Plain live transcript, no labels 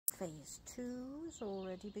Phase 2 has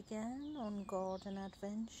already begun on garden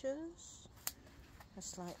adventures. A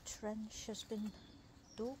slight trench has been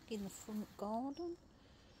dug in the front garden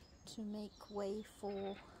to make way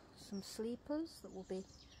for some sleepers that will be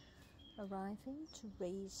arriving to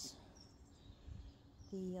raise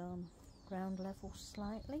the ground level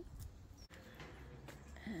slightly,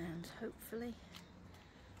 and hopefully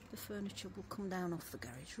the furniture will come down off the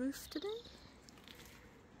garage roof today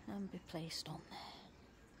and be placed on there.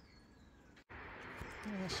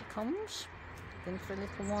 And here she comes, going for a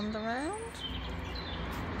little wander round.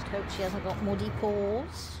 Just hope she hasn't got muddy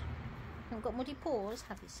paws. Haven't got muddy paws,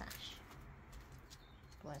 have you, Sash?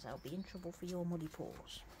 Otherwise I'll be in trouble for your muddy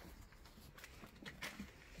paws.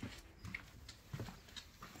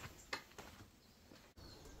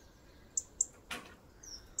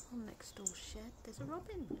 On next door shed there's a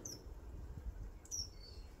robin.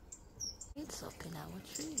 It's up in our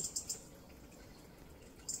tree.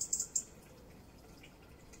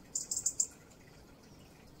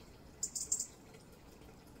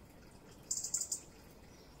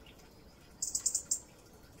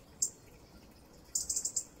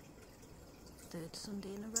 Third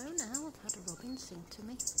Sunday in a row now I've had a robin sing to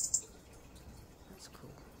me. That's cool.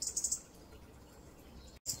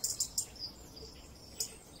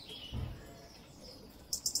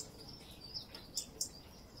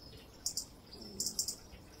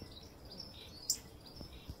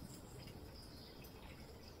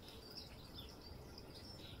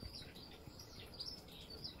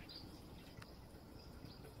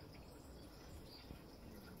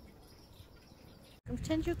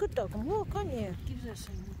 Pretend you're a good dog and walk, aren't you? Gives us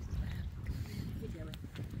some video.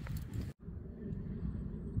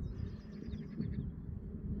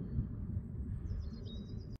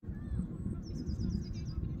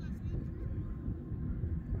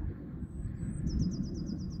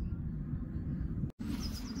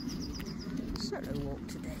 Solo walk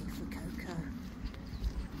today for Coco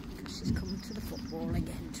because she's coming to the football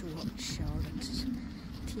again to watch Charlotte's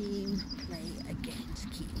team play against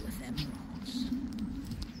Keighley Emeralds.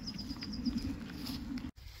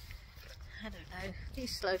 I don't know,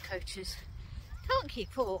 these slow coaches can't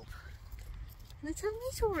keep up and they tell me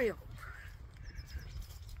to hurry up.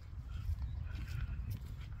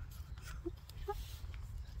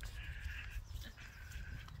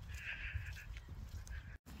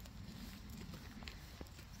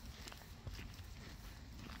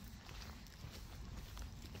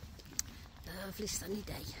 Lovely sunny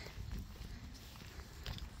day.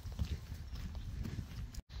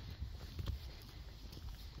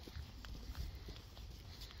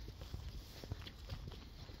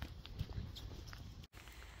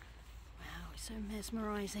 So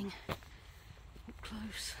mesmerising up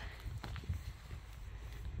close.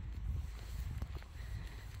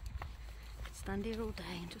 Could stand here all day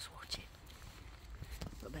and just watch it,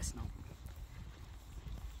 but best not.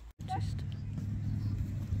 Just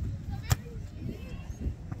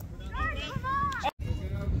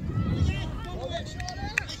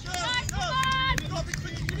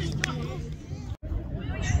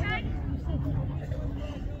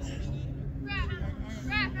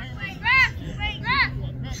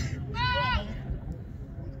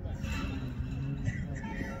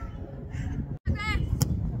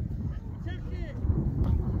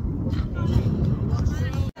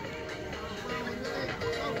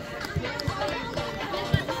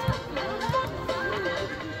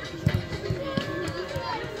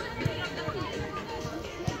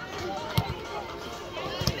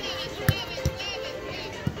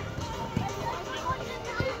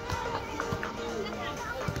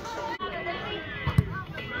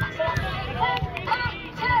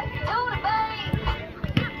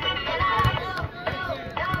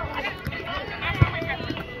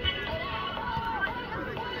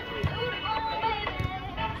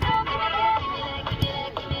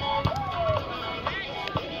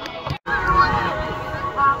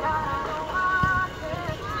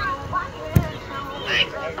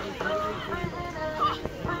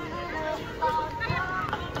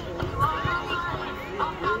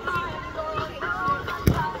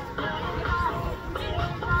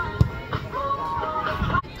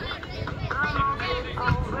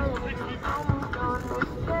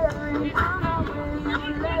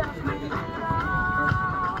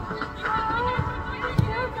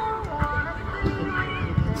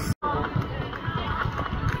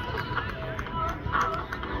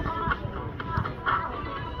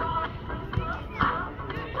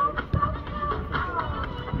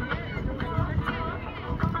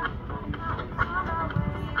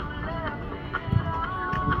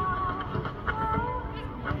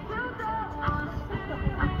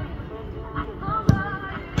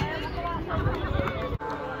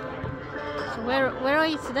Where are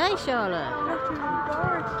you today, Charlotte?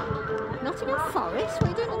 Nottingham Nottingham Forest. Forest? What are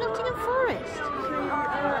you doing at Nottingham Forest?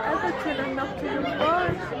 Everton and Nottingham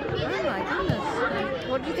Forest. Oh my goodness.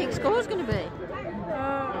 What do you think score's going to be? 4-0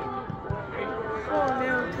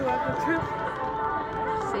 to Everton.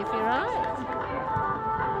 See if you're right.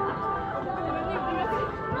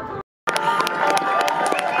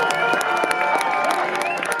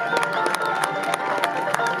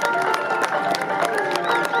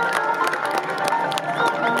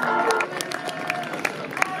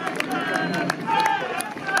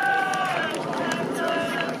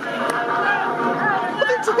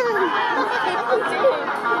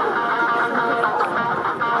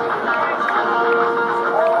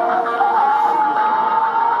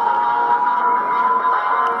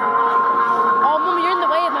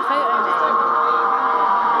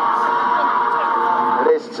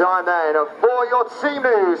 Time then for your team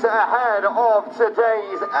news ahead of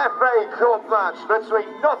today's FA Cup match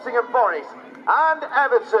between Nottingham Forest and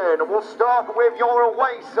Everton. We'll start with your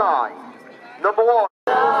away side. Number 1.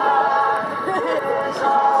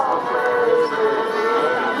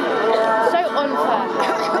 So unfair.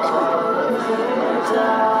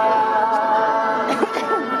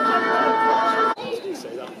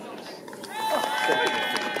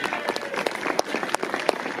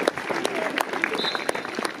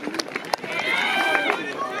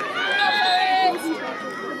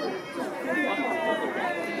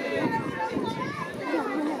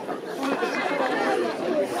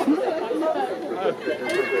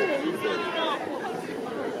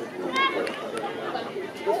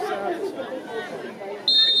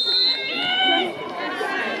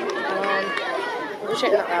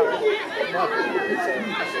 Check that out.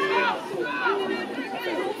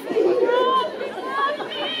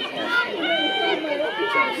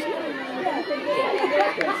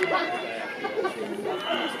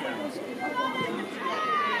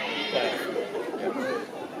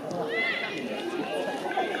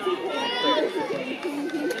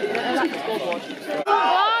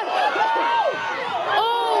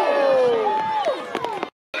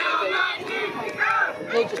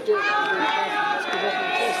 They just do it.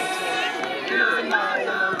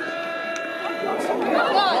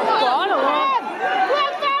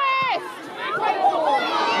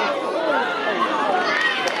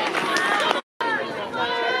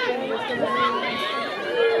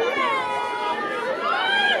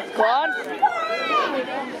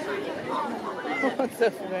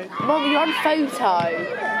 Mum, you're on photo.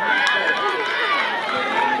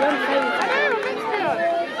 You're on photo.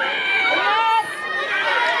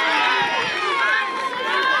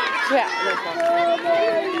 Yeah,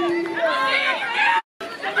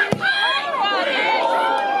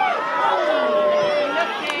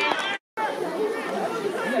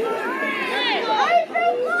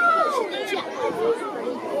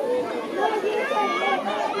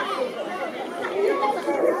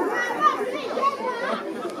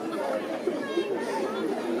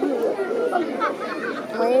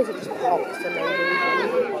 my ears are just popped for no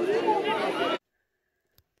reason.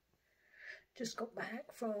 Just got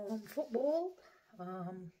back from football.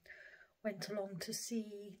 Went along to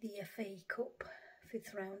see the FA Cup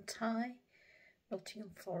 5th round tie,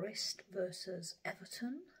 Nottingham Forest versus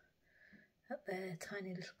Everton, at their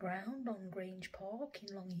tiny little ground on Grange Park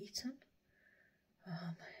in Long Eaton.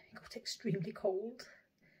 It got extremely cold.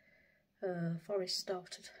 Forest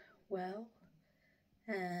started well,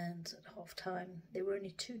 and at half time they were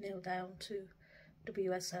only 2-0 down to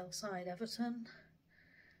WSL side Everton.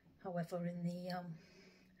 However, in the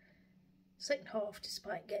second half,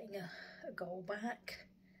 despite getting a goal back,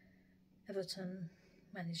 Everton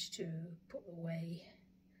managed to put away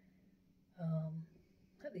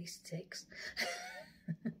at least 6.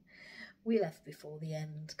 We left before the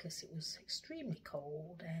end because it was extremely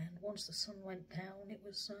cold, and once the sun went down, it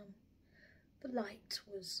was the light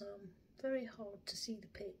was very hard to see the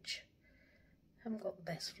pitch. Haven't got the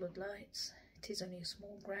best floodlights. It is only a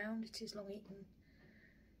small ground. It is Long Eaton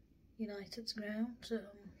United's ground,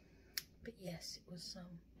 but yes, it was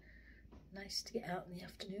nice to get out in the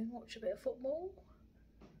afternoon, watch a bit of football.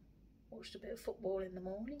 Watched a bit of football in the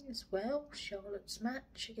morning as well, Charlotte's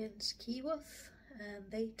match against Keyworth,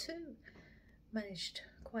 and they too managed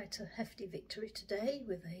quite a hefty victory today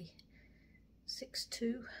with a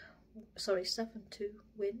 7-2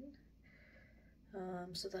 win.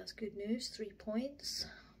 So that's good news, 3 points,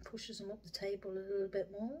 pushes them up the table a little bit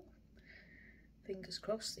more. Fingers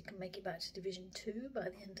crossed they can make it back to Division 2 by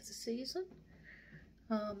the end of the season.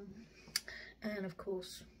 And of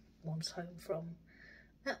course, once home from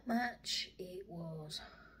that match, it was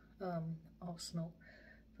Arsenal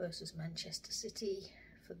versus Manchester City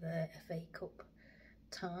for the FA Cup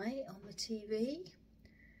tie on the TV,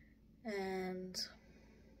 and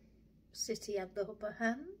City had the upper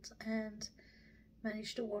hand and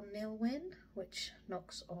managed a 1-0 win, which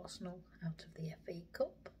knocks Arsenal out of the FA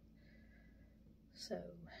Cup. So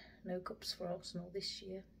no cups for Arsenal this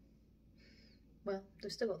year. Well,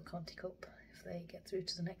 they've still got the Conti Cup if they get through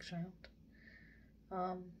to the next round.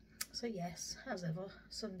 So yes, as ever,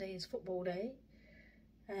 Sunday is football day,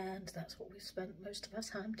 and that's what we've spent most of our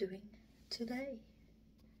time doing today.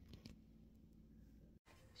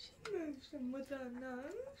 She moves them with her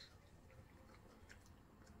nose.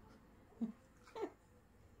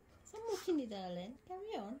 I'm watching you, darling. Carry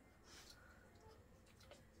on.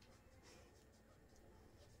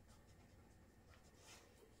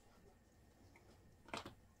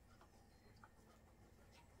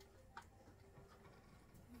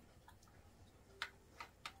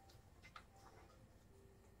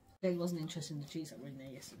 They wasn't interested in the cheese that were in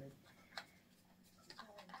there yesterday.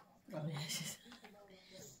 Oh yeah,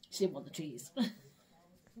 she didn't want the cheese.